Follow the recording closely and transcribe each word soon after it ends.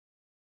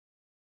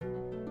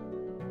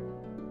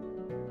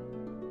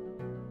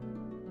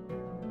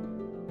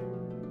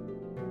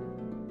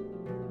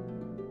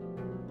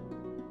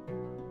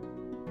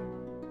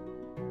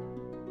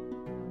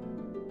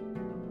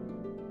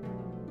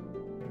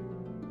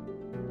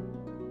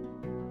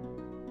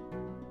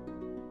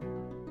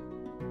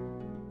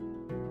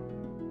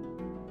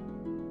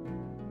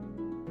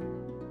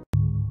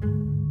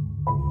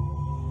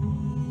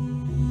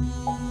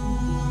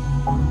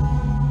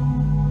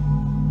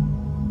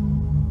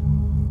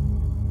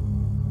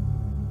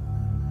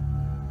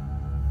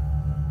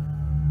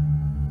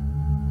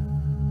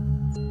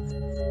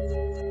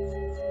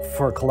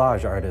For a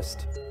collage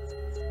artist,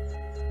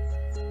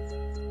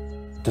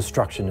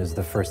 destruction is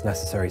the first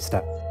necessary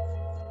step.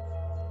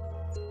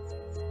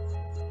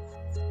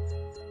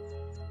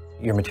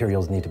 Your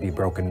materials need to be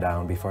broken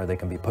down before they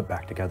can be put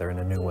back together in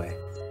a new way.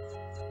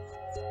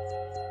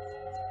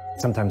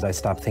 Sometimes I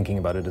stop thinking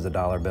about it as a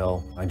dollar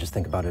bill. I just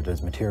think about it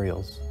as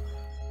materials.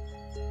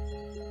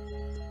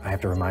 I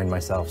have to remind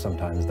myself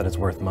sometimes that it's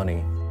worth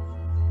money.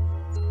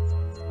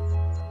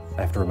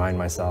 I have to remind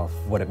myself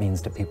what it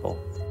means to people.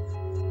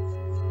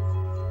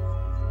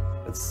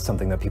 It's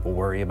something that people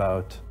worry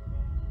about.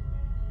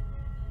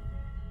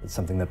 It's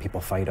something that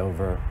people fight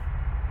over.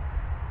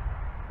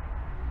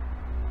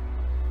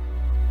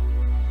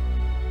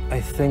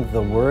 I think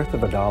the worth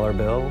of a dollar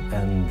bill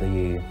and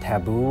the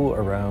taboo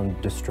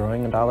around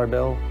destroying a dollar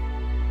bill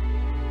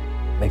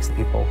makes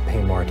people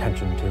pay more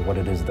attention to what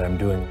it is that I'm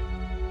doing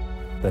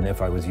than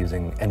if I was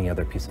using any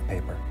other piece of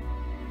paper.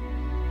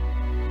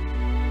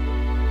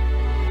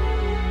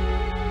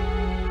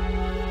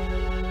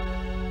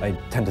 I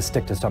tend to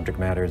stick to subject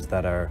matters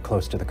that are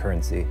close to the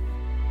currency,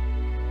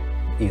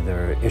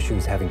 either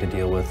issues having to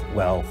deal with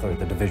wealth or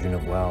the division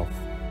of wealth,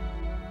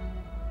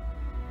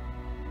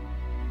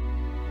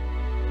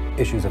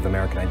 issues of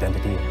American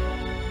identity.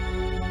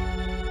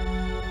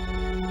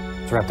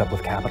 It's wrapped up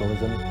with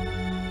capitalism.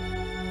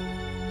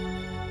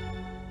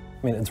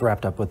 I mean, it's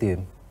wrapped up with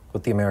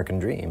the American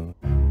dream.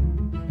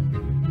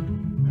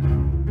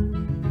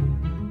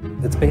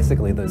 It's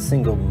basically the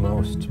single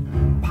most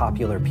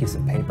popular piece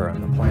of paper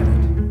on the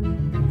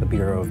planet. The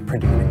Bureau of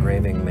Printing and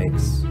Engraving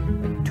makes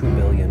like 2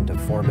 billion to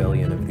 4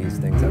 billion of these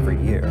things every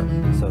year.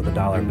 So the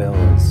dollar bill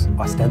is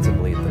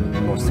ostensibly the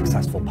most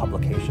successful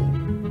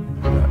publication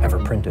ever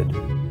printed.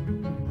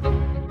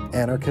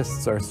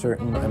 Anarchists are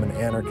certain I'm an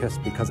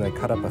anarchist because I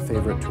cut up a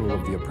favorite tool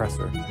of the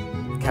oppressor.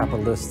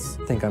 Capitalists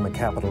think I'm a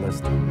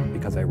capitalist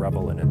because I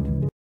revel in it.